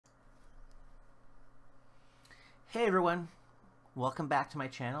Hey everyone, welcome back to my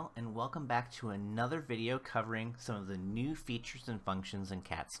channel and welcome back to another video covering some of the new features and functions in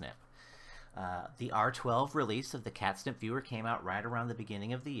Catznip. The R12 release of the Catznip viewer came out right around the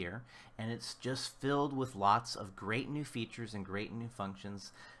beginning of the year, and it's just filled with lots of great new features and great new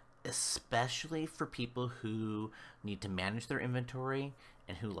functions, especially for people who need to manage their inventory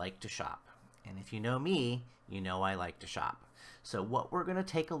and who like to shop. And if you know me, you know I like to shop. So what we're going to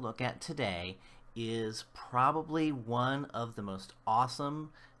take a look at today is probably one of the most awesome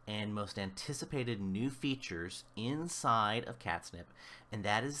and most anticipated new features inside of Catznip, and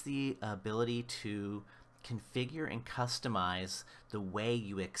that is the ability to configure and customize the way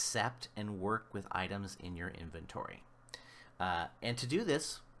you accept and work with items in your inventory. And to do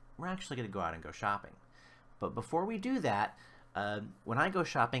this, we're actually going to go out and go shopping. But before we do that, when I go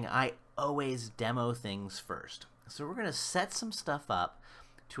shopping, I always demo things first. So we're going to set some stuff up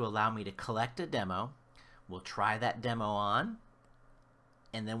to allow me to collect a demo. We'll try that demo on,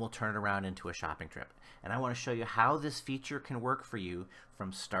 and then we'll turn it around into a shopping trip. And I want to show you how this feature can work for you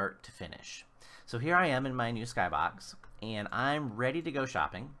from start to finish. So here I am in my new Skybox, and I'm ready to go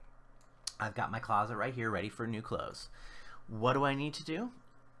shopping. I've got my closet right here ready for new clothes. What do I need to do?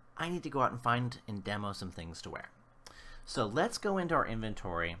 I need to go out and find and demo some things to wear. So let's go into our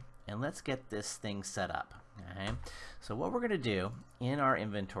inventory and let's get this thing set up. Okay. So what we're going to do in our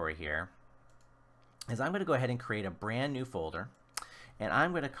inventory here is I'm going to go ahead and create a brand new folder, and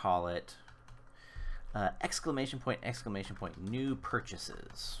I'm going to call it exclamation point new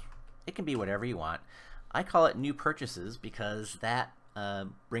purchases. It can be whatever you want. I call it new purchases because that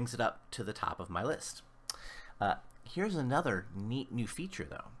brings it up to the top of my list. Here's another neat new feature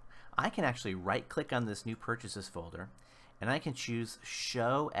though. I can actually right click on this new purchases folder, and I can choose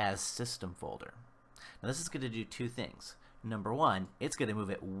show as system folder. Now this is going to do two things. Number one, it's going to move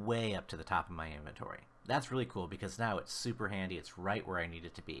it way up to the top of my inventory. That's really cool because now it's super handy. It's right where I need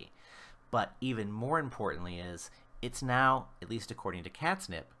it to be. But even more importantly is it's now, at least according to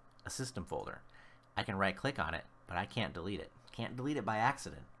Catznip, a system folder. I can right click on it, but I can't delete it. Can't delete it by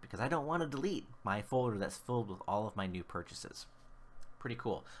accident because I don't want to delete my folder that's filled with all of my new purchases. Pretty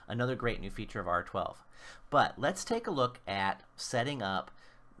cool. Another great new feature of R12. But let's take a look at setting up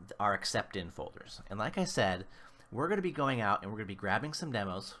our Acceptant folders. And like I said, we're going to be going out and we're going to be grabbing some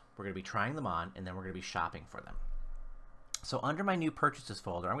demos, we're going to be trying them on, and then we're going to be shopping for them. So under my new purchases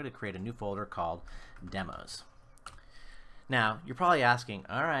folder, I'm going to create a new folder called demos. Now you're probably asking,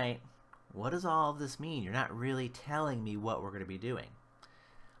 all right, what does all of this mean? You're not really telling me what we're going to be doing.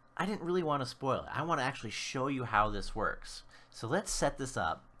 I didn't really want to spoil it. I want to actually show you how this works. So let's set this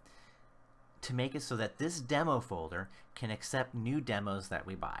up to make it so that this demo folder can accept new demos that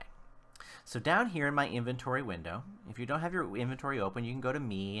we buy. So down here in my inventory window, if you don't have your inventory open, you can go to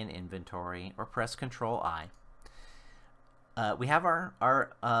Me and Inventory or press Control I. We have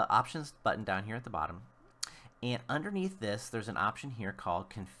our Options button down here at the bottom, and underneath this there's an option here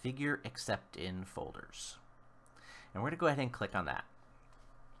called Configure Accept-in Folders. And we're going to go ahead and click on that.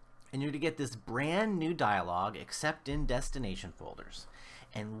 And you're going to get this brand new dialog, Accept-in Destination Folders.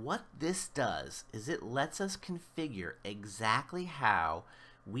 And what this does is it lets us configure exactly how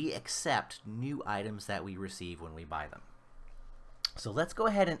we accept new items that we receive when we buy them. So let's go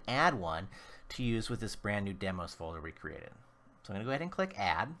ahead and add one to use with this brand new demos folder we created. So I'm going to go ahead and click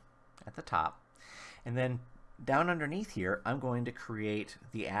Add at the top. And then down underneath here, I'm going to create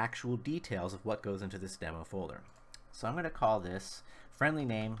the actual details of what goes into this demo folder. So I'm going to call this friendly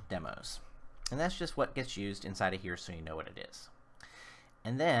name demos. And that's just what gets used inside of here so you know what it is.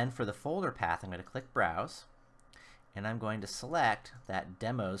 And then for the folder path, I'm going to click Browse, and I'm going to select that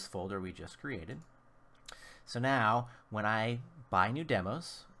demos folder we just created. So now when I buy new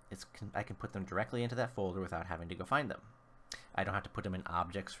demos, I can put them directly into that folder without having to go find them. I don't have to put them in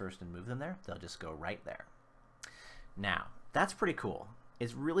objects first and move them there. They'll just go right there. Now that's pretty cool.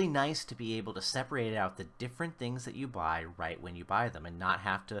 It's really nice to be able to separate out the different things that you buy right when you buy them and not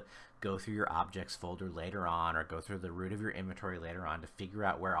have to go through your objects folder later on or go through the root of your inventory later on to figure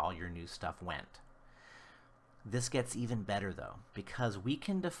out where all your new stuff went. This gets even better though, because we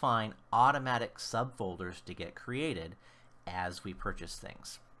can define automatic subfolders to get created as we purchase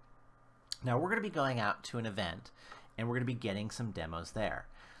things. Now we're going to be going out to an event and we're going to be getting some demos there.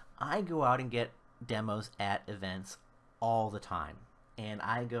 I go out and get demos at events all the time. And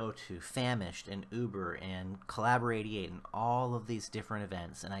I go to Famished and Uber and Collab88 and all of these different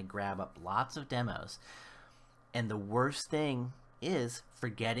events, and I grab up lots of demos. And the worst thing is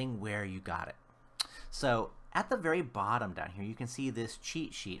forgetting where you got it. So at the very bottom down here, you can see this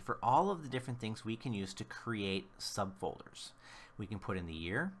cheat sheet for all of the different things we can use to create subfolders. We can put in the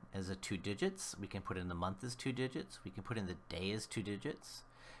year as a 2 digits. We can put in the month as 2 digits. We can put in the day as 2 digits.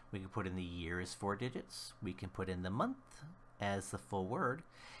 We can put in the year as 4 digits. We can put in the month as the full word.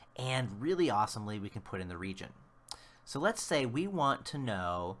 And really awesomely, we can put in the region. So let's say we want to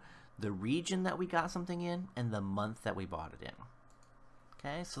know the region that we got something in and the month that we bought it in.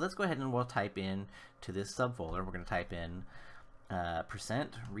 Okay, so let's go ahead and we'll type in to this subfolder. We're going to type in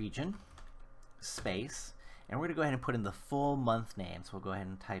 %region space, and we're going to go ahead and put in the full month name. So we'll go ahead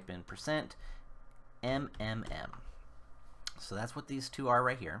and type in %MMM. So that's what these two are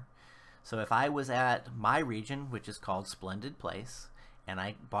right here. So if I was at my region, which is called Splendid Place, and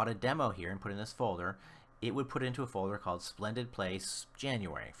I bought a demo here and put in this folder, it would put it into a folder called Splendid Place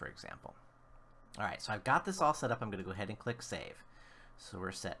January, for example. All right, so I've got this all set up. I'm going to go ahead and click Save. So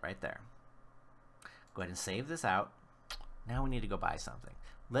we're set right there. Go ahead and save this out. Now we need to go buy something.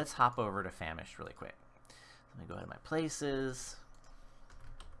 Let's hop over to Famished really quick. Let me go to my places.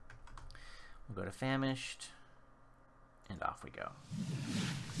 We'll go to Famished, and off we go.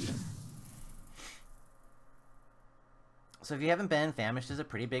 So if you haven't been, Famished is a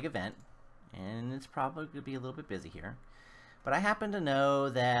pretty big event, and it's probably going to be a little bit busy here. But I happen to know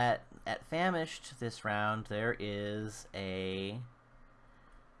that at Famished this round there is a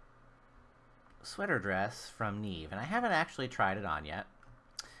sweater dress from Neve, and I haven't actually tried it on yet,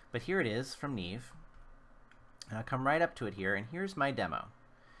 but here it is from Neve, and I'll come right up to it here, and here's my demo.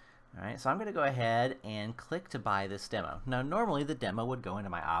 Alright, so I'm going to go ahead and click to buy this demo. Now normally the demo would go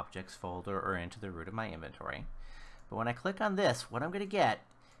into my objects folder or into the root of my inventory, but when I click on this, what I'm going to get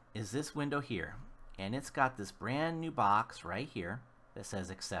is this window here, and it's got this brand new box right here that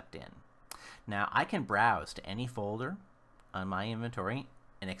says Accept In. Now I can browse to any folder on my inventory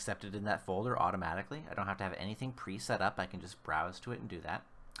and accept it in that folder automatically. I don't have to have anything pre-set up. I can just browse to it and do that.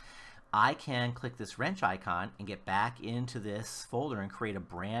 I can click this wrench icon and get back into this folder and create a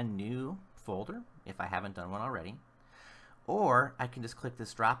brand new folder if I haven't done one already. Or I can just click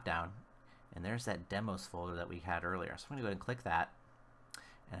this drop down, and there's that demos folder that we had earlier. So I'm going to go ahead and click that,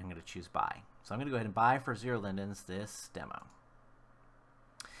 and I'm going to choose buy. So I'm going to go ahead and buy for 0 lindens this demo.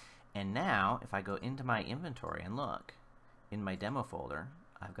 And now if I go into my inventory and look in my demo folder,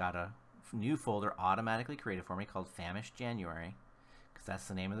 I've got a new folder automatically created for me called Famished January, because that's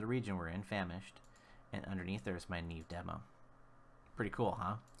the name of the region we're in, Famished, and underneath there's my new demo. Pretty cool,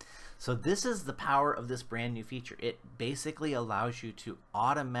 huh? So this is the power of this brand new feature. It basically allows you to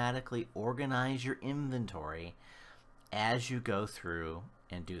automatically organize your inventory as you go through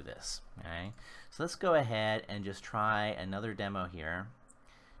and do this. Okay, so let's go ahead and just try another demo here,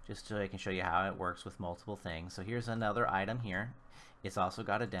 just so I can show you how it works with multiple things. So here's another item here. It's also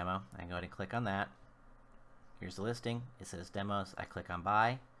got a demo. I can go ahead and click on that. Here's the listing. It says demos. I click on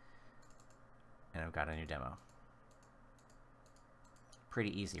buy, and I've got a new demo.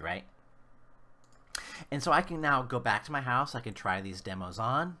 Pretty easy, right? And so I can now go back to my house. I can try these demos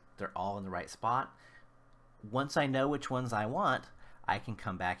on. They're all in the right spot. Once I know which ones I want, I can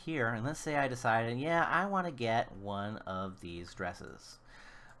come back here, and let's say I decided, yeah, I want to get one of these dresses.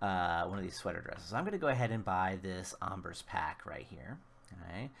 One of these sweater dresses. I'm going to go ahead and buy this Ombers pack right here.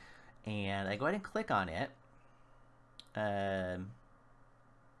 Okay, and I go ahead and click on it. Oh,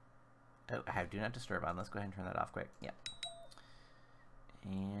 I have do not disturb on. Let's go ahead and turn that off quick. Yep.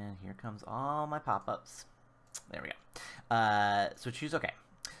 And here comes all my pop-ups. There we go. So choose OK.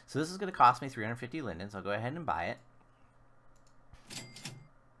 So this is going to cost me 350 lindens. I'll go ahead and buy it.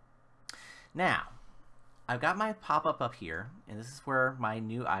 Now, I've got my pop-up up here, and this is where my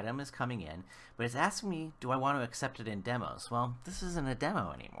new item is coming in, but it's asking me, do I want to accept it in demos? Well, this isn't a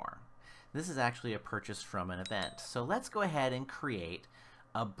demo anymore. This is actually a purchase from an event. So let's go ahead and create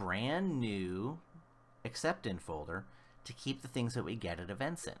a brand new Accept In folder to keep the things that we get at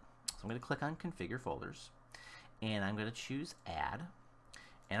events in. So I'm going to click on Configure Folders, and I'm going to choose Add,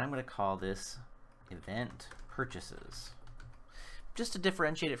 and I'm going to call this Event Purchases, just to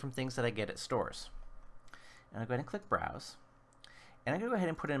differentiate it from things that I get at stores. And I'll go ahead and click Browse. And I'm going to go ahead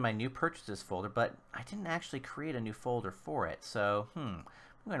and put in my New Purchases folder, but I didn't actually create a new folder for it. So, I'm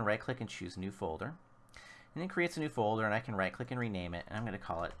going to right-click and choose New Folder. And it creates a new folder, and I can right-click and rename it, and I'm going to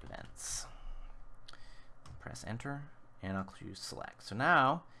call it Events. Press Enter, and I'll choose Select. So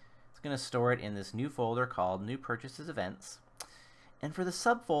now, it's going to store it in this new folder called New Purchases Events. And for the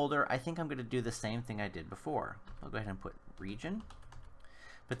subfolder, I think I'm going to do the same thing I did before. I'll go ahead and put Region.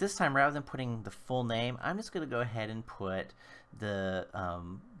 But this time, rather than putting the full name, I'm just going to go ahead and put the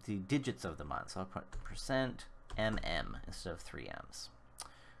digits of the month. So I'll put %MM instead of 3 M's.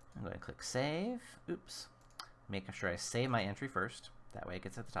 I'm going to click Save. Oops. Making sure I save my entry first. That way it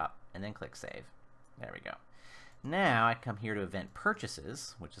gets at the top. And then click Save. There we go. Now I come here to Event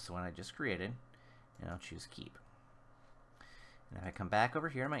Purchases, which is the one I just created, and I'll choose Keep. And if I come back over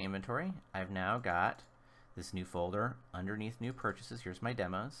here in my inventory, I've now got this new folder underneath New Purchases. Here's my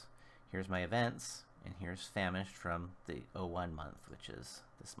demos, here's my events, and here's Famished from the 01 month, which is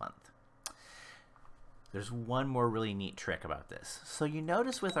this month. There's one more really neat trick about this. So you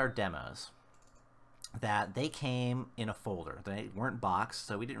notice with our demos that they came in a folder. They weren't boxed,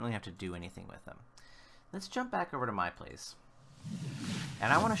 so we didn't really have to do anything with them. Let's jump back over to My Place.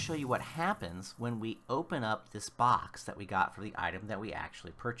 And I want to show you what happens when we open up this box that we got for the item that we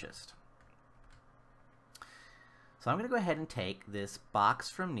actually purchased. So I'm going to go ahead and take this box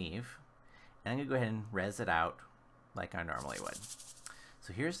from Neve, and I'm going to go ahead and res it out like I normally would.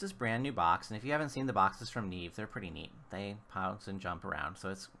 So here's this brand new box, and if you haven't seen the boxes from Neve, they're pretty neat. They pounce and jump around. So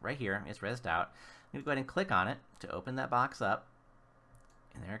it's right here, it's resed out. I'm going to go ahead and click on it to open that box up,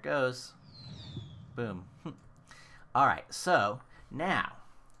 and there it goes. Boom. All right, so now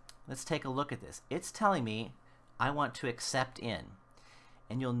let's take a look at this. It's telling me I want to accept in,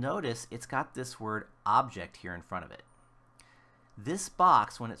 and you'll notice it's got this word object here in front of it. This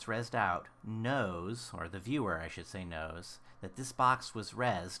box, when it's resed out, knows, or the viewer I should say knows, that this box was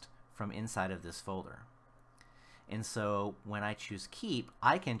resed from inside of this folder. And so when I choose Keep,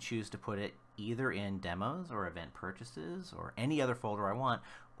 I can choose to put it either in Demos or Event Purchases or any other folder I want,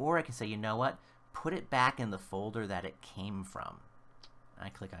 or I can say, you know what, put it back in the folder that it came from. I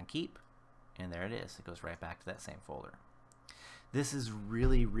click on Keep, and there it is. It goes right back to that same folder. This is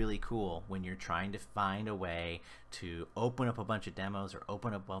really, really cool when you're trying to find a way to open up a bunch of demos or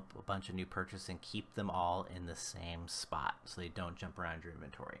open up a bunch of new purchases and keep them all in the same spot so they don't jump around your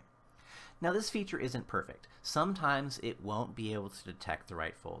inventory. Now this feature isn't perfect. Sometimes it won't be able to detect the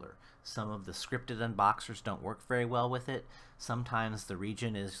right folder. Some of the scripted unboxers don't work very well with it. Sometimes the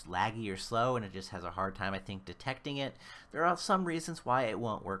region is laggy or slow and it just has a hard time, I think, detecting it. There are some reasons why it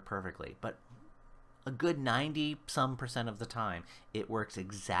won't work perfectly, but a good 90-some% of the time it works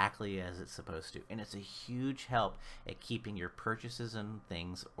exactly as it's supposed to, and it's a huge help at keeping your purchases and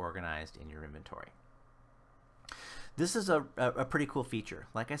things organized in your inventory. This is a pretty cool feature.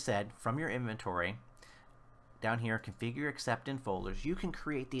 Like I said, from your inventory, down here, configure accept in folders. You can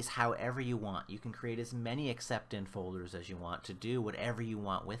create these however you want. You can create as many accept in folders as you want to do whatever you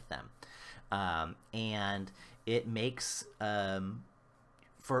want with them. And it makes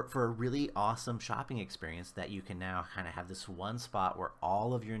for a really awesome shopping experience that you can now kind of have this one spot where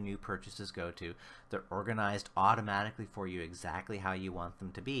all of your new purchases go to. They're organized automatically for you exactly how you want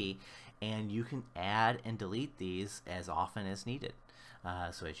them to be, and you can add and delete these as often as needed.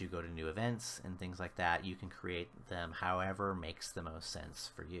 So as you go to new events and things like that, you can create them however makes the most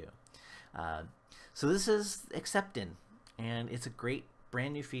sense for you. So this is Acceptant, and it's a great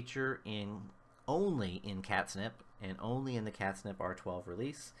brand new feature only in Catznip and only in the Catznip r12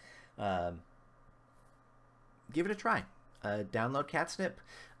 release. Give it a try. Download Catznip,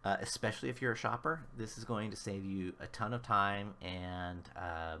 especially if you're a shopper. This is going to save you a ton of time and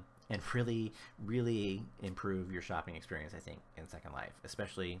really, really improve your shopping experience, I think, in Second Life,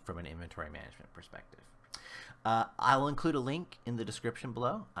 especially from an inventory management perspective. I will include a link in the description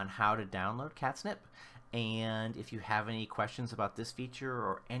below on how to download Catznip. And if you have any questions about this feature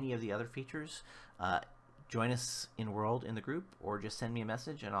or any of the other features, join us in World in the group, or just send me a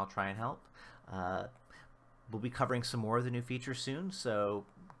message and I'll try and help. We'll be covering some more of the new features soon, so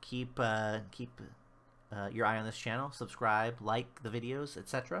keep your eye on this channel, subscribe, like the videos,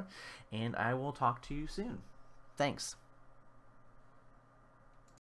 etc. And I will talk to you soon. Thanks.